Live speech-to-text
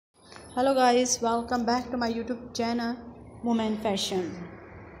Hello guys, welcome back to my YouTube channel Women Fashion.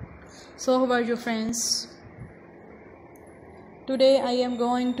 So how are you friends? Today I am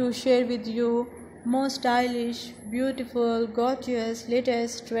going to share with you most stylish, beautiful, gorgeous,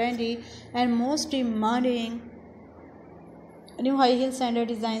 latest, trendy and most demanding new high heel sandal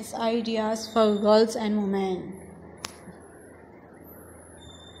designs ideas for girls and women.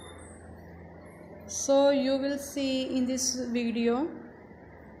 So you will see in this video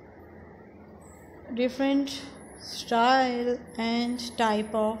different style and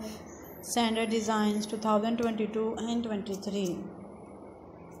type of sandal designs 2022 and 23.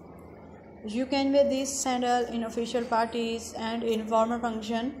 You can wear this sandal in official parties and in formal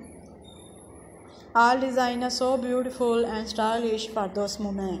function. All designs are so beautiful and stylish for those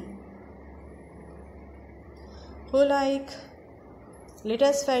women who like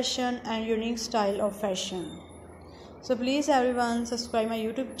latest fashion and unique style of fashion. So please everyone subscribe my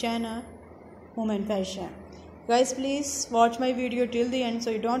YouTube channel Women Fashion. Guys, please watch my video till the end so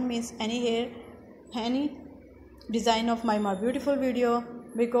you don't miss any design of my more beautiful video,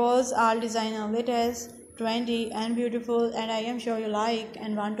 because all design are latest, trendy and beautiful, and I am sure you like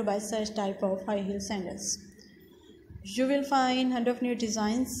and want to buy such type of high heel sandals. You will find 100 of new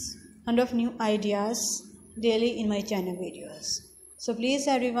designs, 100 of new ideas daily in my channel videos. So please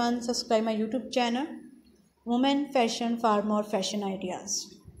everyone subscribe my YouTube channel Women Fashion for more fashion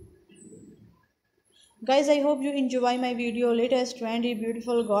ideas. Guys, I hope you enjoy my video. Latest, trendy,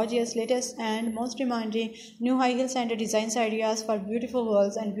 beautiful, gorgeous, latest and most demanding new high heel sandal designs ideas for beautiful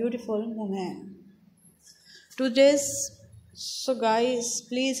girls and beautiful women. So guys,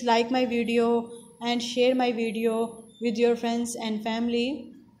 please like my video and share my video with your friends and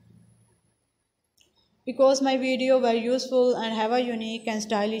family, because my video were useful and have a unique and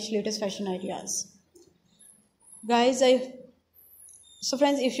stylish latest fashion ideas. Guys, so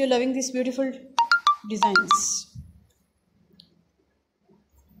friends, if you're loving this beautiful designs,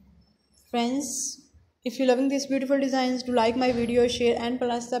 if you're loving these beautiful designs, do like my video, share and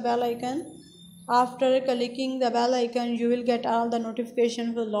press the bell icon. After clicking the bell icon, you will get all the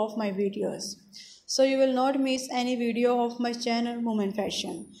notifications of my videos, so you will not miss any video of my channel Women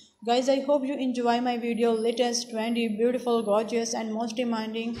Fashion. Guys, I hope you enjoy my video. Latest, trendy, beautiful, gorgeous and most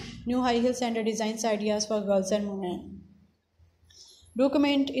demanding new high heel sandal designs ideas for girls and women. Do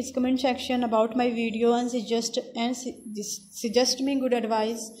comment in comment section about my video and suggest me good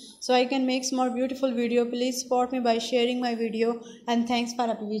advice so I can make more beautiful video. Please support me by sharing my video, and thanks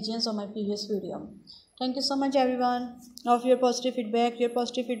for appreciations on my previous video. Thank you so much everyone of your positive feedback. Your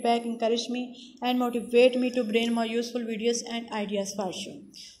positive feedback encourage me and motivate me to bring more useful videos and ideas for you.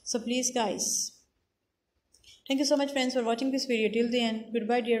 So please guys, thank you so much friends for watching this video till the end.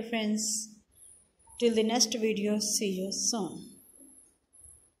 Goodbye dear friends, till the next video. See you soon.